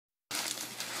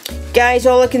Guys,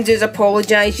 all I can do is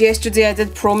apologise. Yesterday I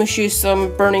did promise you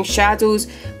some Burning Shadows,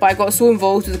 but I got so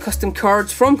involved with the custom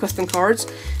cards from Custom Cards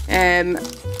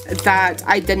that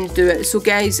I didn't do it. So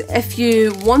guys, if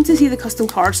you want to see the custom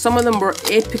cards, some of them were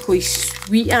epically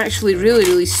sweet, actually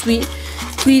really sweet.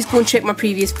 Please go and check my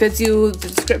previous video. The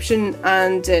description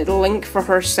and the link for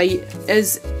her site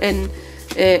is in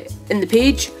the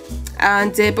page.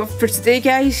 And but for today,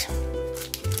 guys,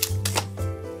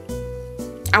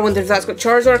 I wonder if that's got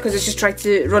Charizard because it's just tried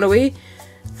to run away.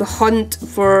 The hunt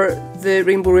for the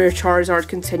Rainbow Rare Charizard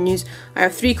continues. I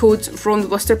have 3 codes from the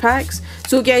blister packs.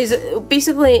 So guys,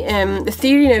 basically the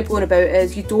theory now going about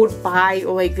is you don't buy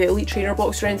like the Elite Trainer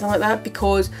box or anything like that,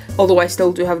 because, although I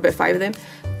still do have about 5 of them,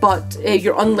 but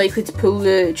you're unlikely to pull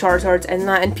the Charizards in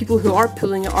that, and people who are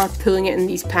pulling it in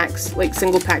these packs, like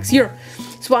single packs here.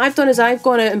 So what I've done is I've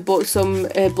gone out and bought some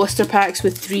blister packs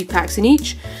with 3 packs in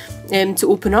each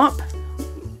to open up.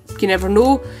 You never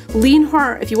know.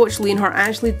 Leonhart, if you watch Leonhart,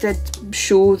 actually did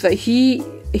show that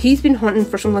he's been hunting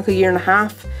for something like a year and a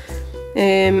half,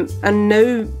 and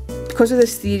now because of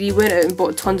this theory went out and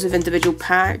bought tons of individual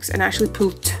packs and actually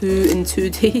pulled 2 in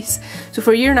 2 days. So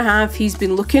for a year and a half he's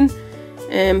been looking,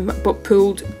 but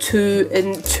pulled 2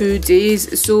 in 2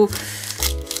 days. So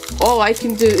all I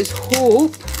can do is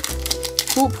hope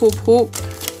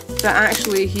that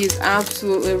actually he is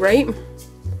absolutely right,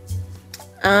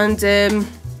 and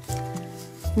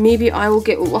maybe I will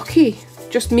get lucky.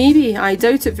 Just maybe. I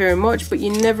doubt it very much, but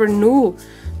you never know.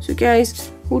 So guys,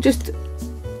 we'll just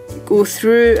go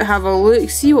through, have a look,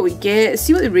 see what we get,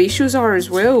 see what the ratios are as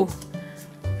well.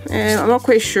 I'm not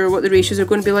quite sure what the ratios are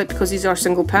going to be like because these are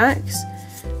single packs,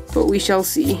 but we shall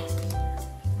see.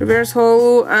 Reverse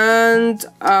Holo and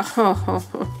a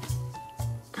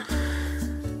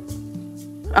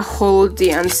Holo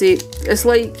Diancie. It's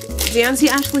like Diancie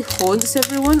actually haunts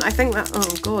everyone. I think that,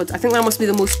 oh god, I think that must be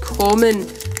the most common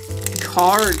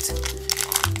card.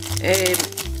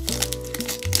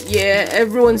 Yeah,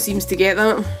 everyone seems to get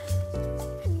that.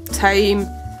 Time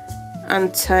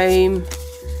and time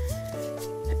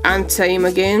and time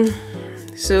again.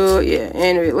 So yeah,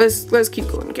 anyway, let's keep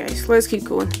going, guys. Let's keep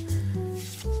going.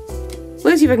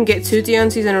 Let's see if I can get 2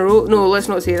 Diancies in a row. No, let's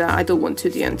not say that. I don't want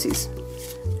 2 Diancies.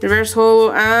 Reverse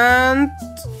Holo and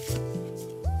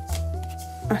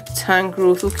a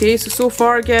Tangrowth. Okay, so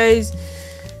far, guys,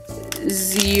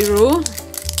 0.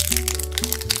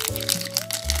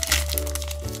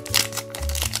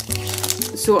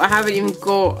 So I haven't even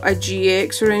got a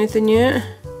GX or anything yet.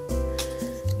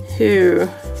 Here.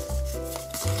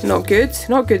 Not good.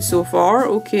 Not good so far.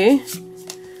 Okay.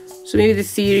 So maybe the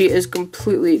theory is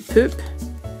completely poop.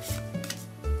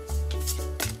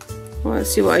 Well,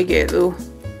 let's see what I get though.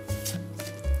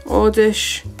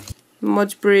 Oddish,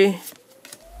 Mudspray,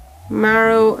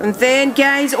 Marrow, and then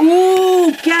guys,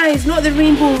 oh guys, not the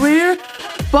Rainbow Rare,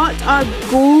 but a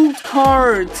gold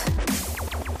card.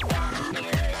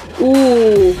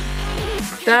 Oh,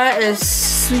 that is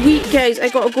sweet, guys. I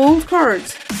got a gold card.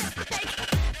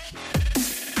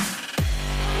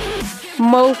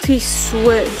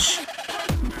 Multi-switch.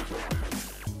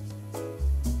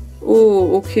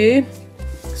 Oh, okay.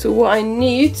 So what I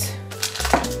need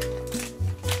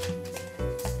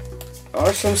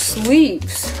are some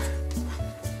sleeves.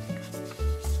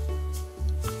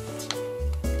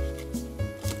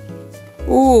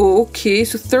 Oh, okay,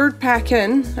 so 3rd pack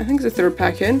in. I think it's the 3rd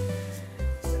pack in.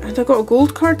 And I got a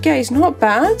gold card, guys. Not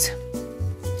bad.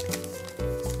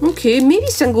 Okay, maybe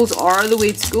singles are the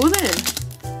way to go then.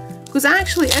 Because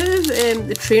actually, out of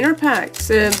the trainer packs,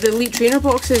 the Elite Trainer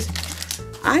boxes,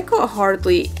 I got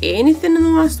hardly anything in the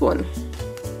last one.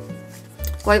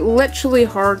 Like, literally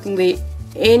hardly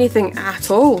anything at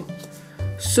all.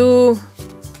 So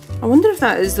I wonder if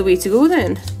that is the way to go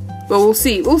then. But we'll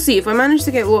see. We'll see. If I manage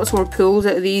to get lots more pulls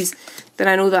out of these, then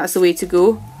I know that's the way to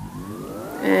go.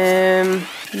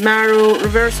 Marrow,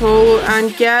 Reverse Holo,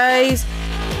 and guys,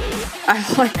 a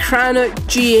Lycanroc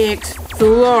GX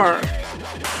Fuller.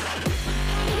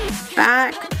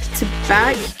 Back to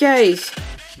back, guys.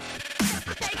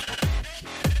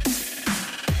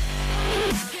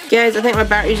 Guys, I think my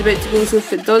battery's about to go, so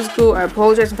if it does go, I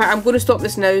apologise. In fact, I'm going to stop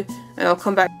this now and I'll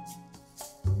come back.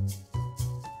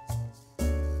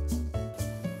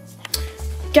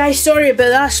 Guys, sorry about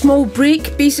that small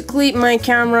break. Basically, my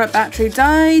camera battery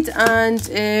died and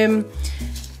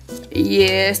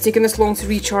yeah, it's taking this long to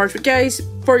recharge. But guys,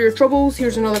 for your troubles,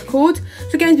 here's another code.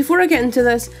 So guys, before I get into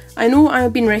this, I know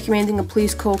I've been recommending a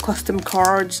place called Custom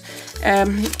Cards.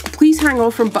 Please hang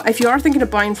off from, but if you are thinking of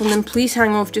buying from them, please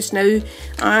hang off just now.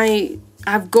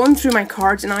 I've gone through my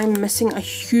cards and I'm missing a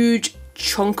huge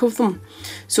chunk of them.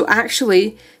 So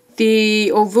actually,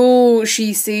 although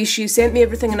she says she sent me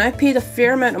everything and I paid a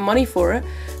fair amount of money for it,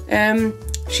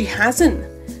 she hasn't.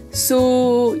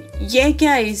 So yeah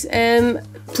guys,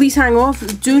 please hang off,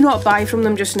 do not buy from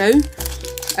them just now.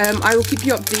 I will keep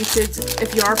you updated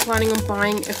if you are planning on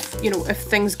buying, if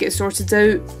things get sorted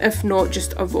out. If not,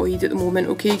 just avoid at the moment,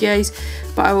 okay guys?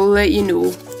 But I will let you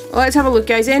know. Let's have a look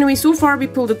guys. Anyway, so far we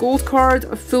pulled a gold card,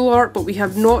 a full art, but we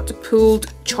have not pulled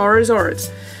Charizard.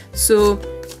 So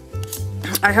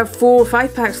I have 4 or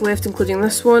 5 packs left, including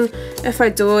this one. If I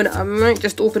don't, I might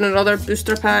just open another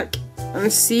booster pack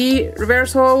and see.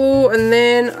 Reverse holo, and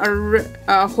then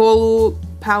a holo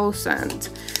Palossand.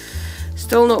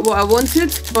 Still not what I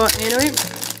wanted, but anyway,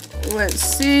 let's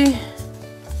see.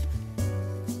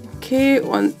 Okay,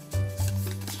 one.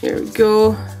 Here we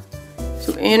go.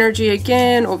 So energy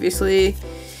again, obviously.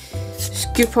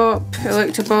 Scoop up,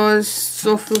 Electabuzz,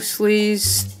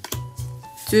 Sophoslees,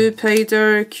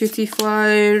 Dewpider,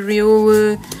 Cutiefly,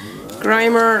 Riolu,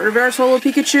 Grimer, Reverse Holo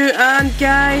Pikachu, and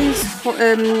guys,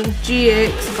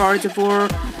 GX Gardevoir.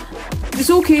 It's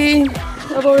okay.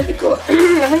 I've already got.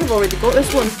 I think I've already got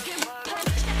this one.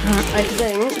 I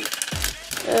think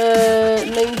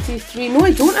 93. No,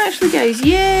 I don't actually, guys.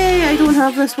 Yay! I don't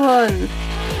have this one.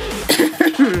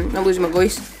 I'm losing my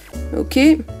voice.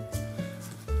 Okay.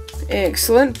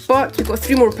 Excellent. But we've got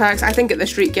 3 more packs. I think at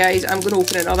this rate, guys, I'm going to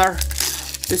open another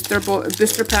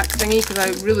booster pack thingy because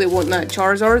I really want that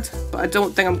Charizard. But I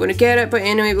don't think I'm going to get it. But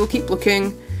anyway, we'll keep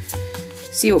looking.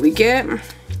 See what we get.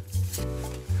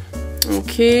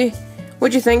 Okay.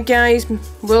 What do you think, guys?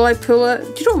 Will I pull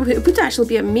it? Do you know, it would actually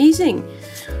be amazing.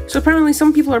 So apparently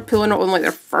some people are pulling it on like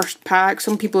their first pack.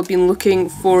 Some people have been looking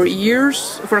for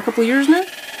years, for a couple of years now.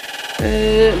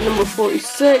 Number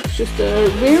 46, just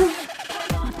a rare.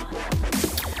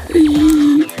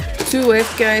 2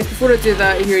 left, guys. Before I do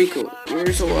that, here you go.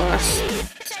 Here's the last.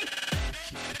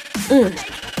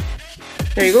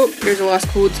 There you go. Here's the last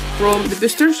code from the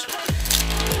boosters.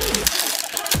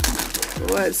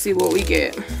 Let's see what we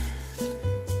get.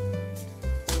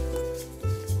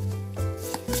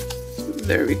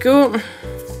 There we go.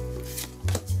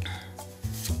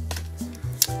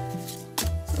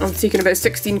 I'm taking about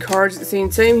 16 cards at the same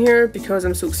time here because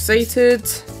I'm so excited.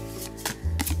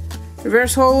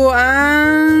 Reverse holo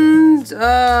and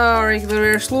regular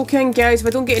rare Slowking. Guys, if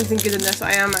I don't get anything good in this,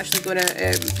 I am actually going to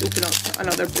open up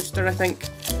another booster, I think.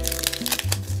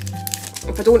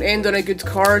 If I don't end on a good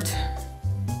card,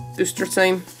 booster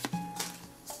time.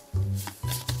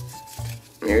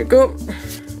 There we go.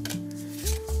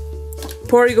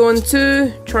 Porygon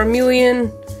 2,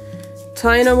 Charmeleon,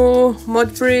 Tynamo,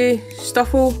 Mudbray,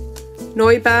 Stuffle,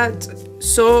 Noibat,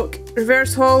 Sock,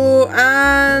 Reverse Holo,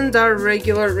 and a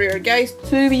regular rare. Guys,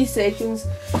 2 wee seconds.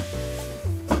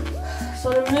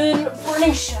 Sun and Moon,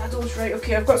 Burning Shadows. Right,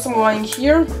 okay, I've got some lying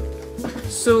here.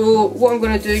 So what I'm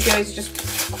going to do, guys, is just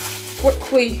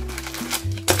quickly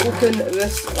open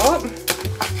this up.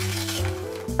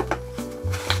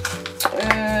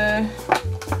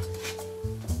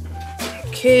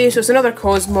 Okay, so it's another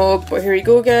Cosmog, but here you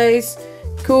go, guys.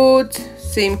 Code,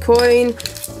 same coin,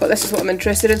 but this is what I'm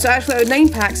interested in. So actually out of 9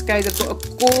 packs, guys, I've got a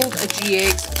gold, a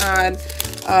GX, and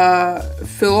a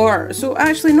full art. So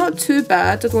actually not too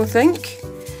bad, I don't think.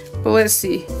 But let's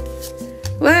see.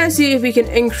 Let's see if we can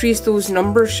increase those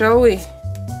numbers, shall we?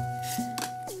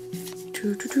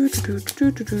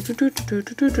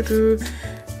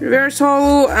 Reverse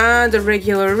holo and a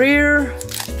regular rare.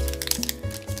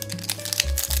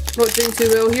 Not doing too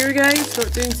well here, guys.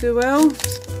 Not doing too well.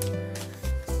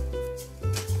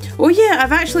 Oh yeah,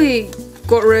 I've actually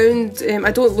got around.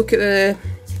 I don't look at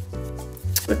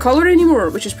the colour anymore,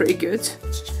 which is pretty good.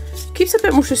 Keeps a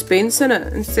bit more suspense in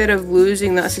it instead of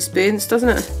losing that suspense, doesn't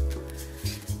it?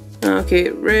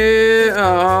 Okay,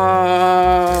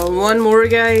 one more,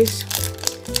 guys.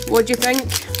 What do you think?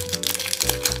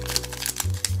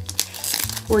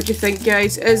 What do you think,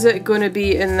 guys? Is it going to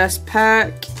be in this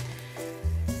pack?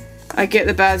 I get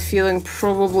the bad feeling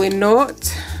probably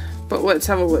not, but let's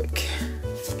have a look.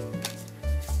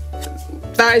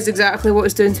 That is exactly what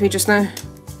it's doing to me just now.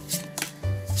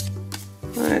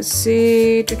 Let's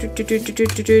see.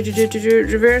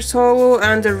 Reverse holo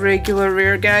and a regular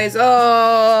rare, guys.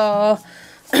 Oh,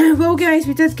 well, guys,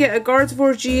 we did get a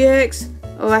Gardevoir GX,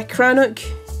 a Lacranok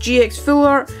GX full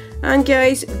art, and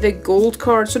guys, the gold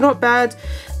card. So not bad,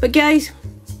 but guys,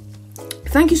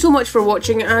 thank you so much for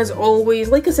watching. As always,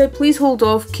 like I said, please hold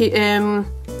off custom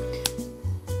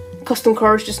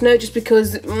cards just now, just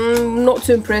because I'm not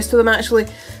too impressed with them actually.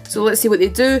 So let's see what they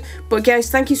do. But guys,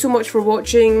 thank you so much for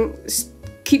watching.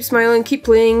 Keep smiling, keep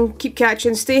playing, keep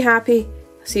catching, stay happy.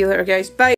 See you later, guys. Bye.